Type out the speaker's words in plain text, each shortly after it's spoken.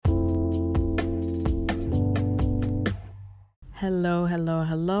Hello, hello,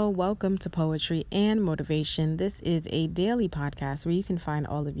 hello. Welcome to Poetry and Motivation. This is a daily podcast where you can find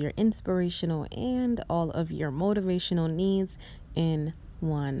all of your inspirational and all of your motivational needs in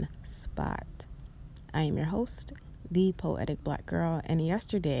one spot. I am your host, the Poetic Black Girl, and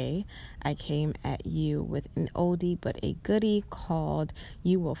yesterday I came at you with an oldie but a goodie called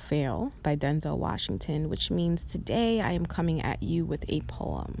You Will Fail by Denzel Washington, which means today I am coming at you with a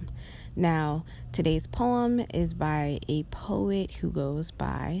poem. Now, today's poem is by a poet who goes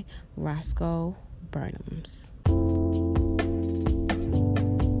by Roscoe Burnhams.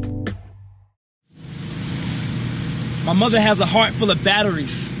 My mother has a heart full of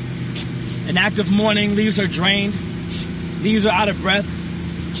batteries. An active morning leaves her drained, leaves her out of breath.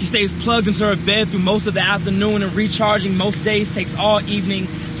 She stays plugged into her bed through most of the afternoon, and recharging most days takes all evening.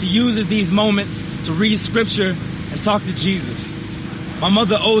 She uses these moments to read scripture and talk to Jesus. My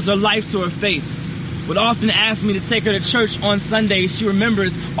mother owes her life to her faith. Would often ask me to take her to church on Sundays. She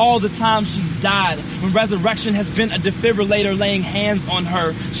remembers all the times she's died, when resurrection has been a defibrillator laying hands on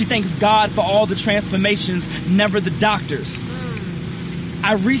her. She thanks God for all the transformations, never the doctors.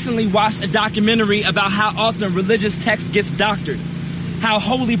 I recently watched a documentary about how often religious text gets doctored, how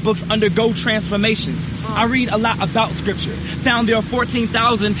holy books undergo transformations. I read a lot about scripture, found there are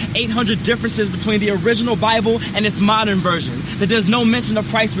 14,800 differences between the original Bible and its modern version, that there's no mention of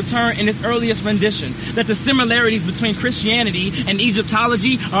Christ's return in its earliest rendition, that the similarities between Christianity and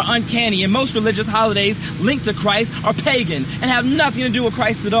Egyptology are uncanny, and most religious holidays linked to Christ are pagan and have nothing to do with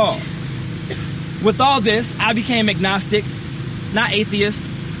Christ at all. With all this, I became agnostic, not atheist.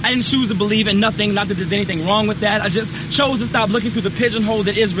 I didn't choose to believe in nothing, not that there's anything wrong with that. I just chose to stop looking through the pigeonhole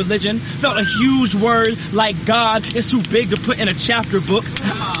that is religion. Felt a huge word like God is too big to put in a chapter book.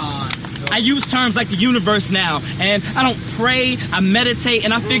 I use terms like the universe now, and I don't pray, I meditate,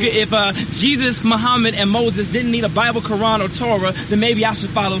 and I figure if Jesus, Muhammad, and Moses didn't need a Bible, Quran, or Torah, then maybe I should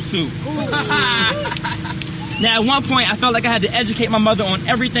follow suit. Now, at one point, I felt like I had to educate my mother on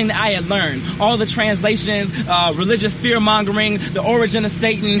everything that I had learned. All the translations, religious fear-mongering, the origin of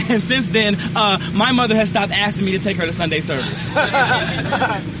Satan. And since then, my mother has stopped asking me to take her to Sunday service.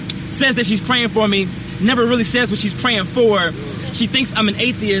 Says that she's praying for me, never really says what she's praying for. She thinks I'm an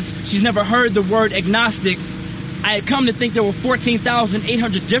atheist. She's never heard the word agnostic. I had come to think there were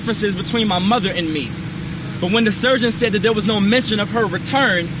 14,800 differences between my mother and me. But when the surgeon said that there was no mention of her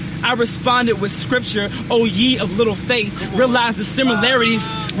return, I responded with scripture, "O ye of little faith," realized the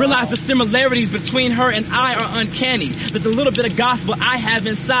similarities between her and I are uncanny, that the little bit of gospel I have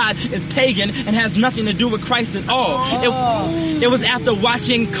inside is pagan and has nothing to do with Christ at all. It was after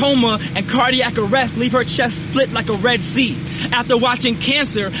watching coma and cardiac arrest leave her chest split like a Red Sea, after watching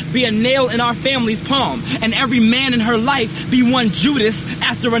cancer be a nail in our family's palm, and every man in her life be one Judas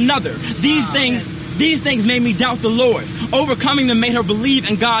after another. These things made me doubt the Lord. Overcoming them made her believe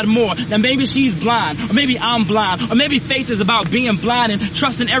in God more. Now maybe she's blind, or maybe I'm blind, or maybe faith is about being blind and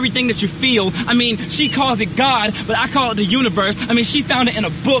trusting everything that you feel. I mean, she calls it God, but I call it the universe. I mean, she found it in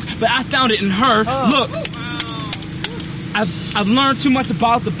a book, but I found it in her. Look, I've learned too much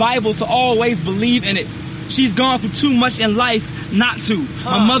about the Bible to always believe in it. She's gone through too much in life not to.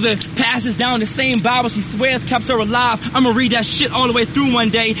 My mother passes down the same Bible she swears kept her alive. I'm gonna read that shit all the way through one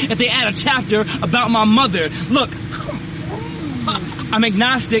day if they add a chapter about my mother. Look, I'm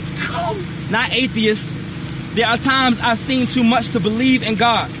agnostic, not atheist. There are times I've seen too much to believe in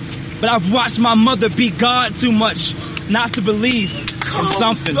God, but I've watched my mother be God too much not to believe in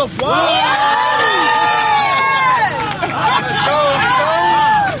something.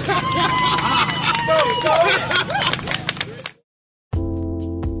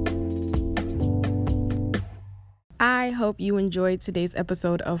 I hope you enjoyed today's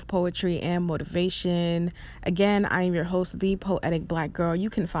episode of Poetry and Motivation. Again, I am your host, the Poetic Black Girl. You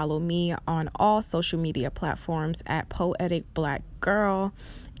can follow me on all social media platforms at Poetic Black Girl.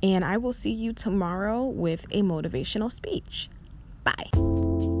 And I will see you tomorrow with a motivational speech. Bye.